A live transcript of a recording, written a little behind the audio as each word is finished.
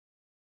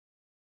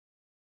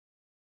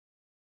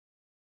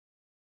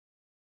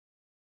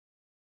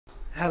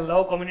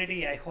Hello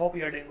community, I hope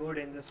you are doing good.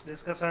 In this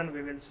discussion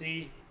we will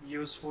see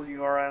useful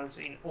URLs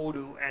in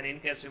Odoo, and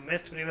in case you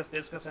missed previous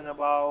discussion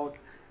about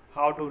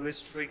how to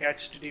restrict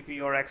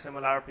HTTP or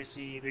XML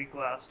RPC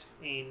request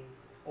in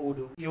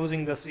Odoo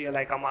using the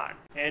CLI command.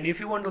 And if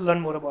you want to learn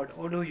more about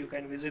Odoo, you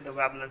can visit the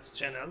Weblands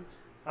channel.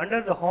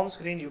 Under the home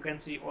screen you can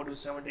see Odoo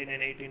 17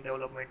 and 18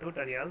 development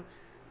tutorial.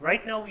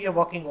 Right now we are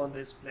working on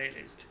this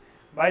playlist.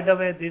 By the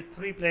way, these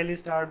three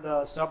playlists are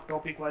the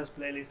subtopic wise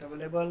playlist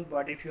available,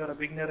 but if you are a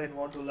beginner and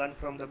want to learn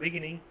from the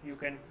beginning, you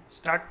can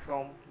start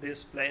from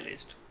this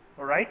playlist.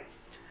 Alright?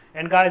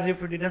 And guys,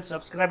 if you didn't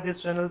subscribe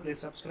this channel, please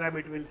subscribe.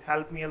 It will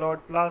help me a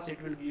lot. Plus,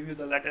 it will give you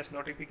the latest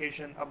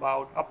notification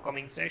about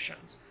upcoming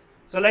sessions.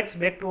 So let's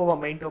back to our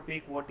main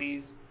topic, what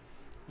is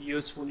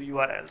useful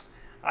URLs.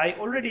 I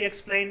already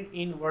explained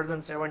in version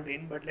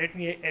 17, but let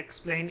me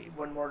explain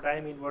one more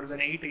time in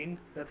version 18.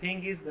 The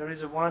thing is, there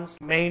is one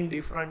main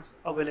difference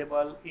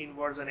available in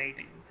version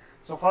 18.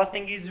 So first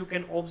thing is, you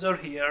can observe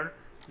here,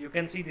 you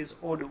can see this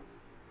Odoo,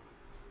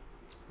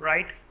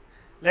 right?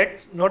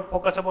 Let's not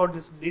focus about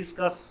this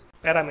discuss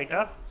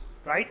parameter,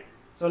 right?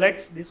 So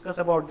let's discuss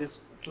about this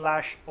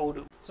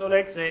 /Odoo. So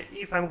let's say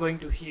if I'm going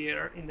to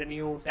here in the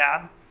new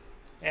tab,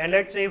 and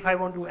let's say if I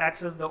want to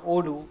access the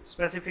Odoo,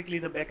 specifically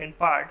the backend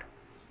part,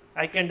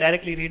 I can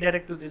directly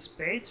redirect to this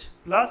page.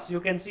 Plus you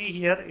can see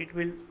here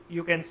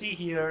you can see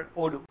here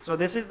Odoo. So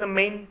this is the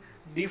main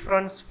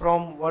difference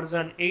from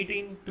version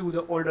 18 to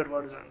the older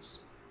versions.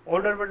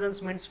 Older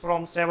versions means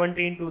from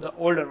 17 to the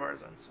older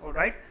versions.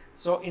 Alright.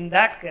 So in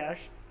that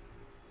case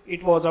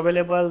it was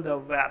available the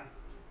web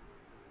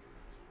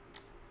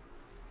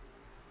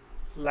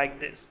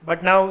like this.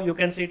 But now you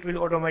can see it will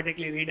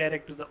automatically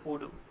redirect to the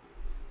Odoo.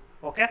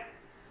 Okay.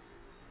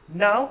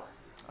 Now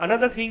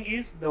another thing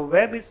is the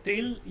web is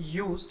still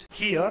used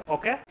here.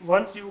 Okay,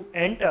 once you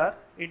enter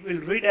it will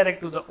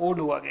redirect to the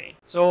Odoo again.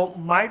 So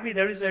might be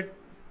there is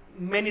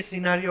many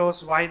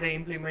scenarios why they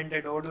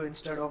implemented Odoo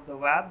instead of the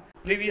web.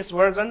 Previous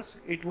versions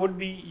it would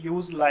be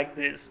used like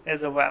this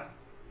as a web.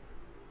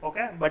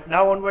 Okay, but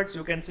now onwards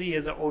you can see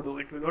as a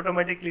Odoo, it will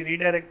automatically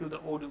redirect to the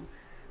Odoo.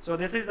 So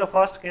this is the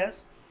first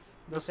case.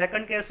 The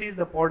second case is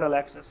the portal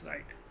access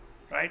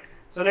right?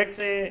 So let's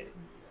say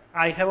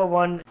I have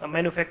a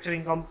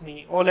manufacturing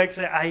company, or let's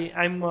say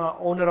I'm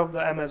owner of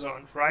the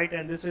Amazon, right?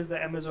 And this is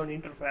the Amazon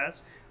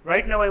interface.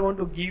 Right now I want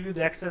to give you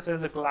the access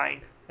as a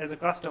client, as a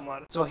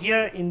customer. So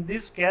here in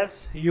this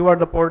case, you are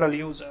the portal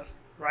user,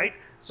 right?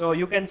 So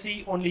you can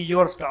see only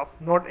your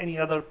stuff, not any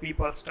other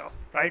people's stuff,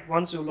 right?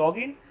 Once you log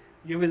in,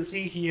 you will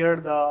see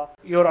here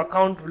your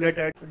account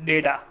related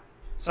data,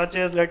 such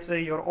as let's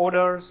say your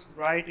orders,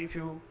 right? If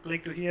you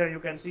click to here, you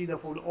can see the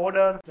full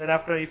order. Then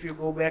after, if you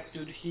go back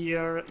to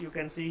here, you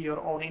can see your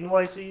own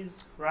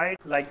invoices, right?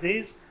 Like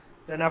this.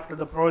 Then after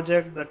the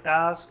project, the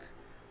task,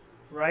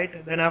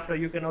 right? Then after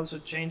you can also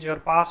change your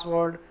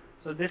password.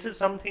 So this is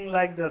something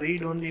like the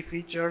read-only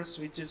features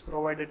which is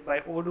provided by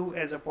Odoo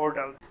as a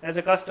portal. As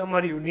a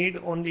customer, you need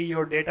only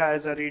your data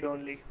as a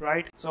read-only,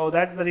 right? So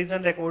that's the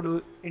reason like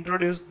Odoo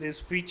introduced this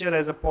feature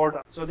as a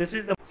portal. So this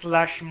is the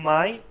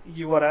 /my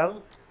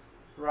URL,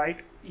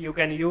 right? You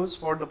can use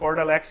for the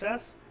portal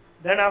access.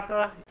 Then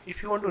after,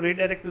 if you want to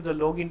redirect to the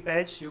login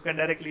page, you can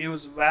directly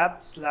use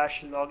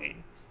web/login.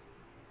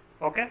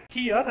 Okay,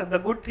 here the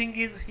good thing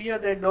is here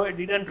they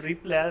didn't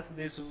replace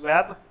this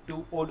web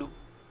to Odoo.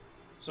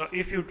 So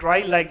if you try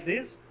like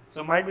this,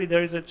 so might be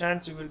there is a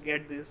chance you will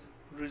get this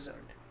result.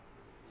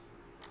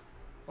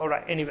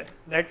 Alright, anyway,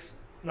 let's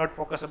not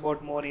focus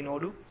about more in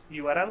Odoo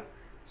URL.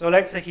 So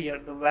let's say here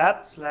the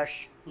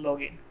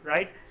web/login,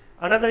 right?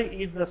 Another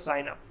is the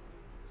sign up.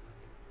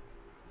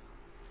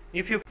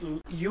 If you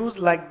use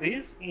like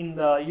this in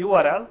the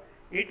URL,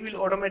 it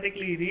will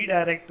automatically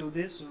redirect to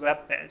this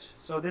web page.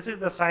 So this is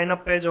the sign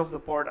up page of the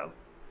portal.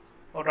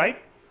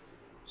 Alright.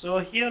 So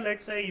here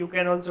let's say you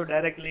can also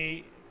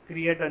directly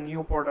create a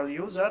new portal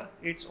user.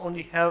 It's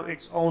only have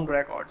its own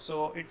record.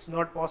 So it's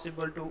not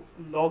possible to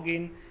log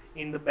in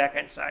the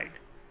backend side.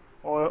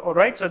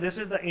 Alright. So this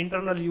is the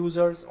internal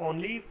users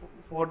only.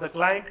 For the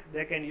client,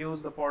 they can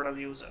use the portal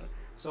user.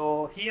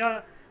 So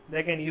here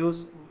they can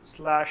use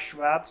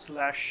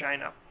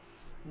 /web/signup.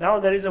 Now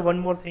there is one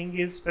more thing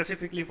is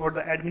specifically for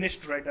the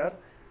administrator,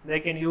 they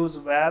can use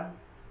web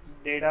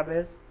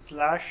database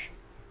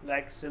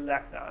 /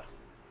 Selector.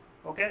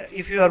 Okay,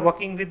 if you are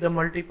working with the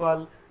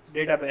multiple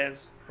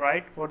database,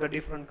 right, for the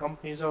different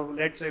companies, or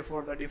let's say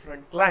for the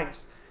different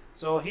clients.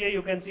 So here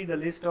you can see the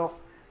list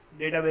of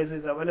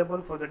databases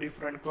available for the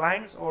different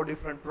clients or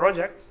different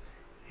projects.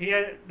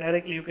 Here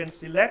directly you can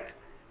select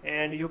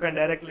and you can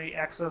directly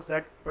access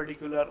that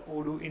particular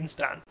Odoo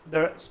instance,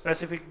 the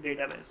specific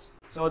database.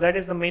 So that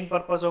is the main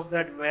purpose of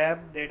that web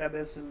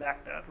database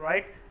selector,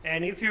 right?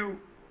 And if you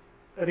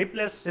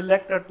replace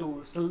selector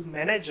to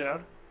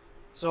manager,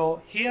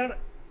 so here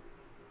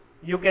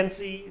you can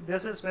see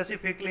this is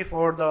specifically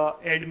for the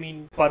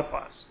admin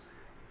purpose.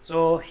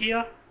 So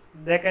here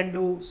they can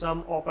do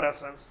some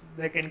operations.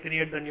 They can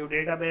create the new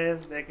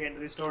database, they can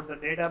restore the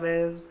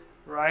database,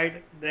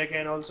 right? They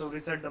can also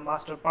reset the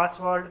master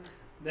password,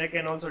 they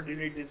can also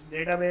delete this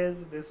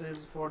database. This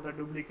is for the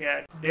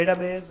duplicate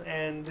database,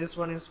 and this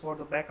one is for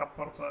the backup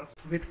purpose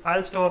with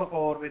file store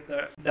or with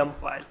the dump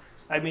file,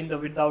 I mean the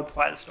without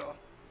file store.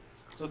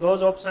 So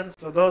those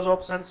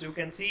options you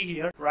can see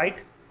here,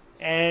 right?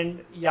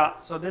 And yeah,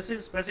 so this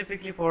is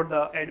specifically for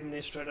the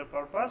administrator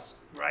purpose,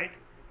 right?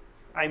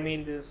 I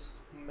mean this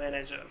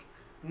manager.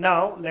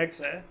 Now let's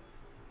say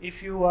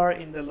if you are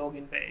in the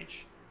login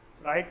page,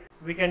 right,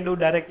 we can do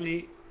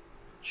directly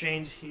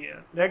change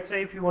here. Let's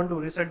say if you want to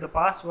reset the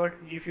password,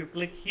 if you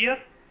click here,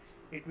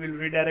 it will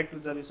redirect to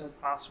the reset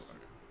password,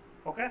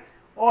 okay?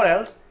 Or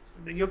else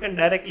you can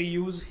directly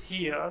use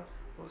here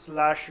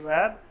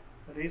 /web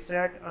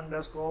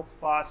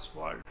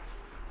reset_password.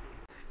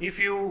 If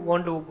you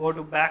want to go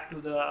to back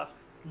to the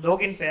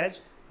login page,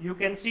 you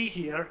can see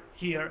here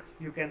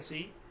you can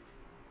see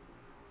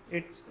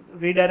it's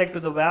redirect to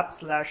the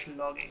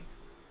web/login,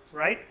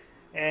 right?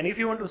 And if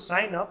you want to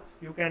sign up,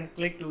 you can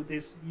click to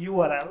this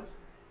URL.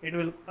 It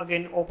will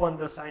again open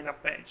the sign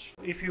up page.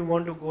 If you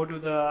want to go to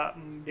the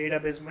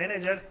database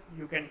manager,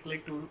 you can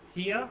click to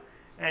here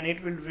and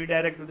it will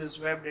redirect to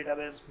this web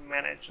database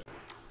manager,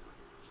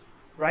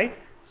 right?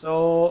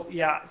 So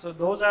yeah, so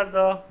those are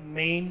the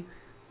main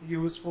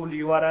useful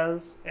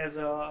URLs as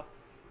a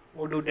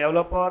Odoo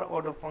developer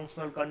or the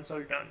functional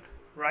consultant,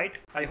 right?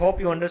 I hope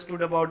you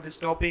understood about this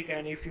topic,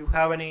 and if you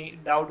have any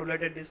doubt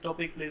related to this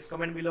topic, please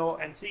comment below,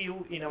 and see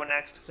you in our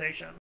next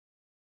session.